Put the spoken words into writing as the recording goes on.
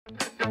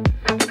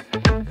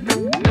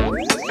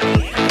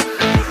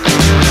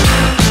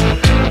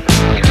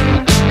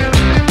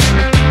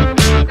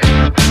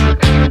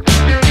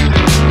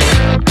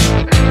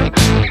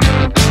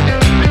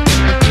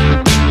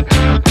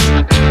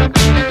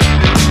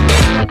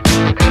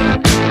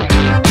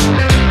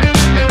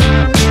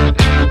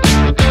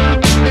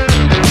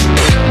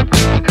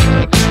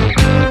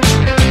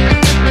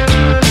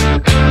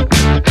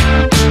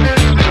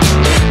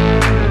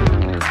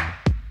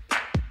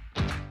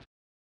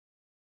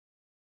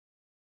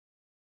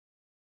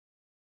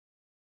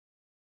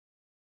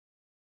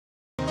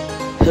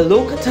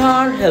Hello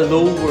Qatar,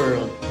 hello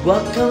world.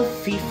 Welcome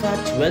FIFA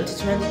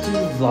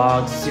 2022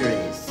 vlog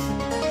series.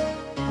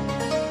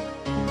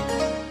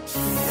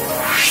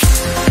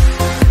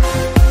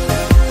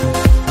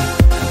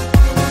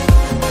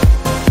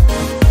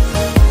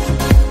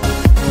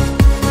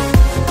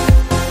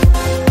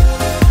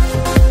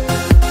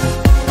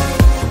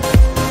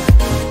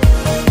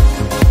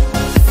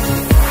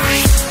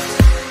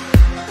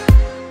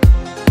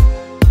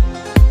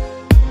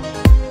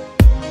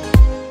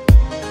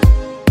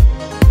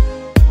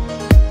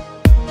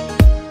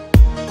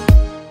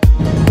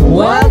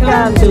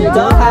 Welcome to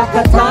Doha,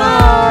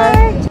 Qatar!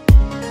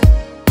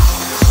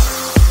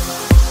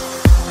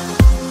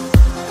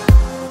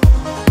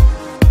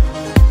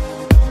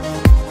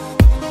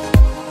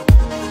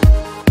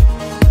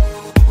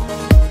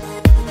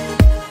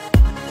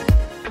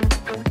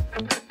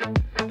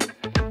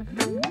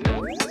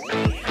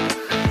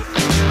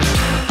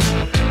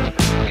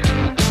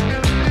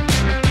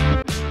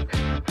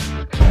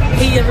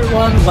 Hey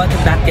everyone,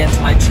 welcome back again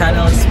to my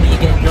channel. It's me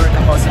again, your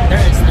host and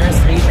Nurse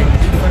Raven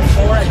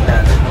for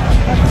another.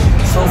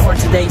 So for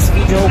today's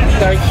video, we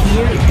are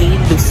here in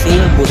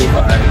Lusail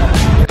Boulevard.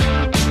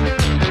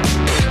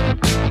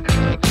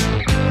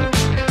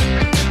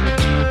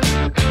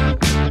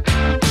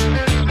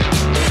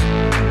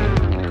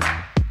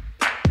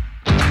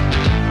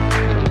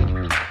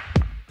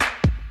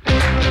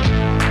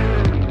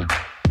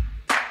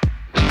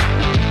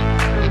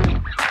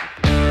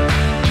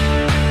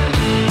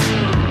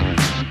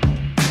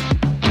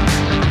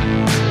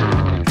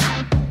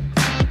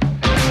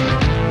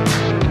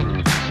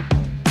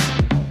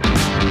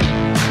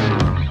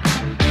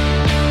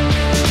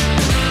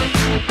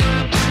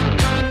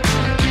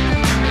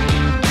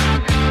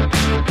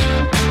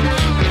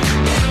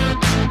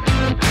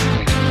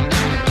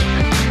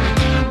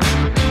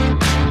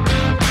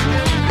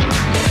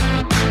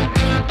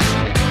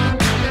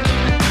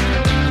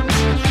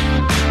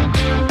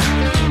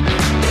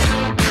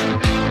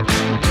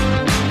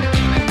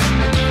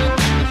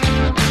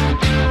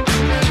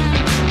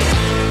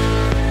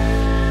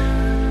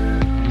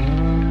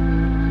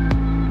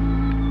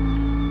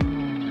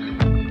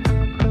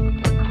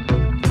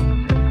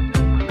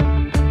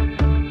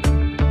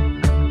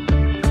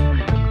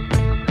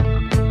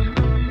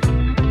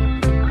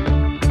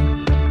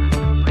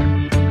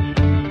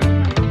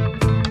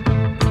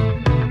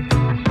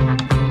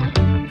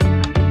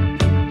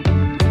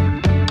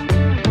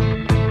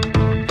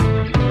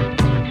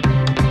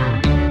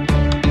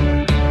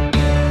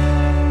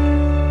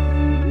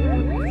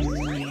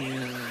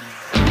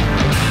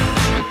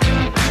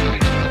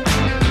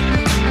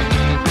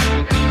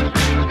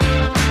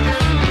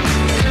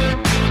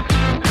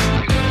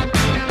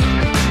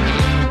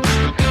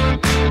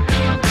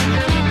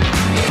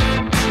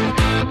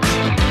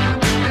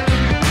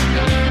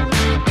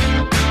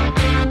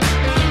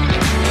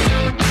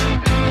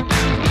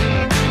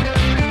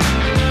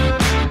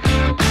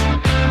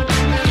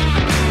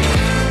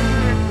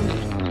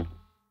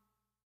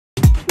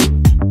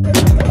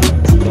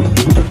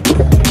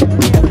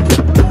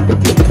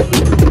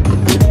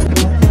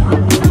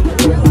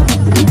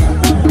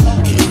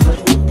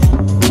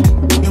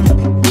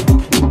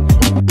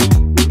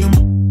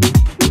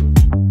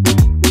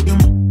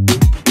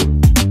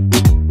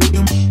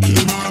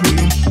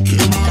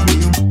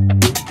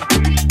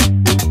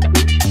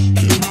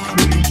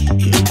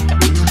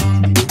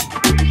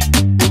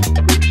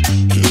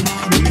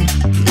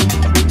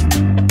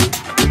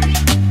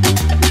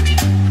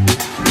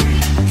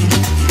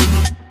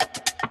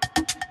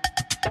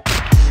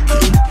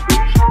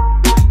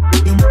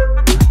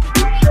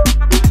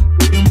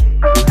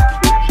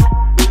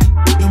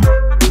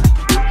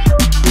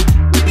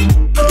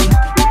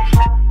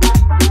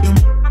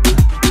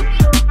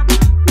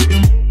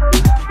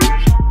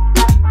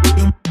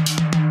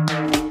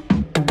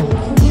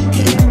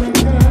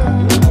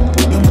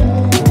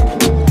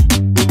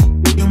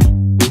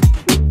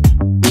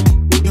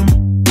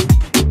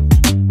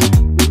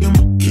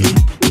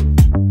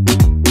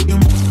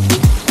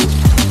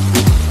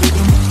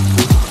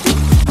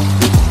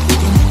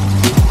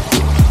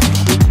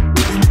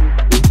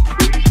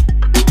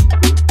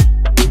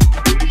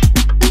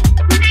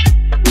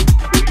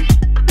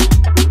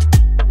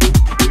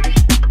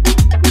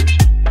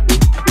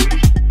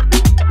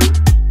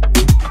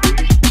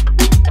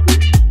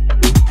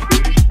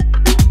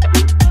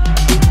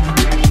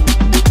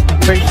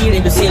 We're here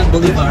in Lusail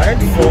Boulevard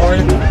for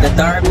the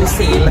Darb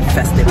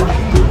Festival.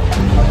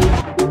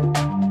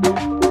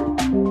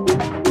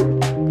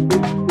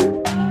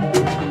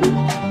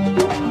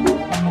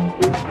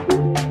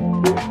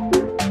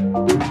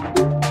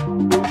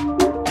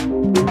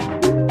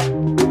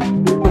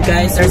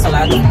 Guys, there's a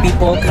lot of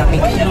people coming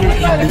here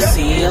in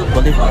Lusail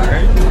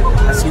Boulevard,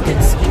 as you can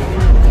see.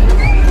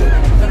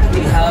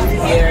 We have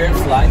here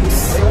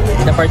flags,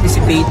 the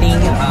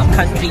participating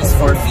countries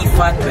for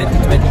FIFA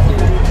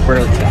 2022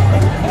 World Cup.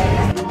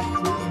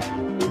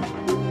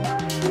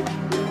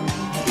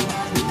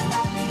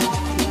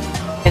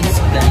 And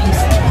so guys,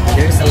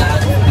 there's a lot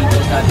of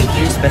people coming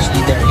here,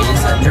 especially there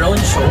is drone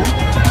show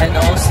and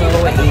also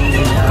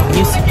a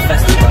music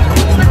festival.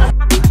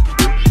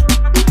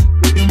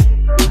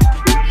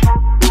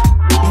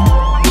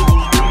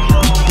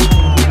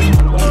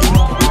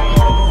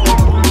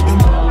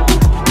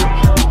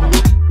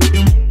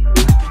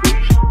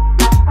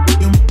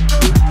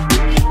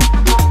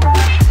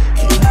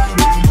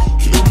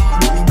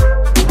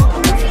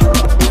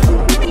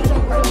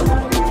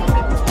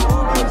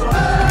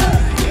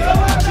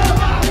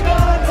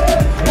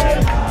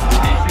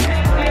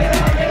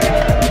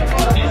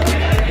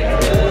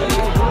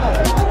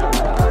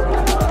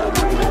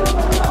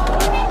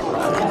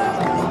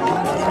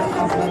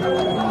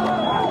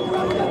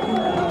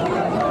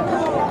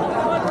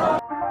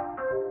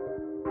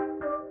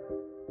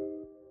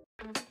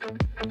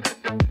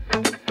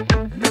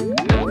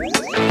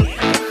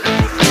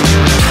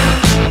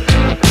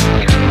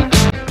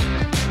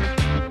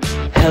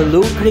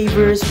 Hello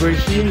cravers, we're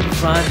here in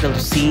front of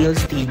Lusail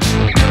stage.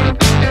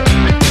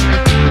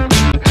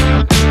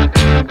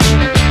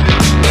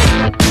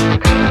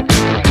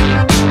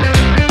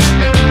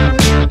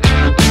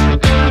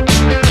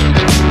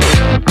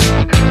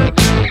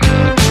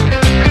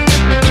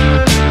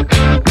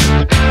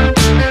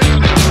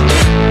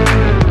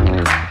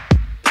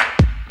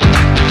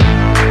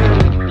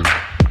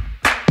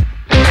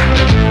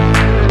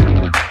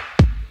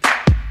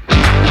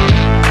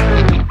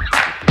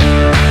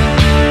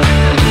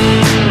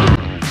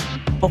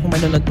 Kung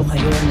manonood po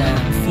kayo ng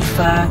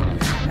FIFA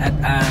at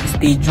ang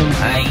stadium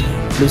ay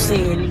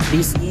Lusail,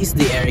 this is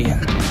the area.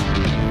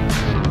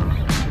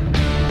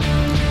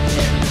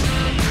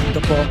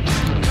 Ito po,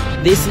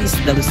 this is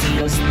the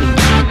Lusail Stadium.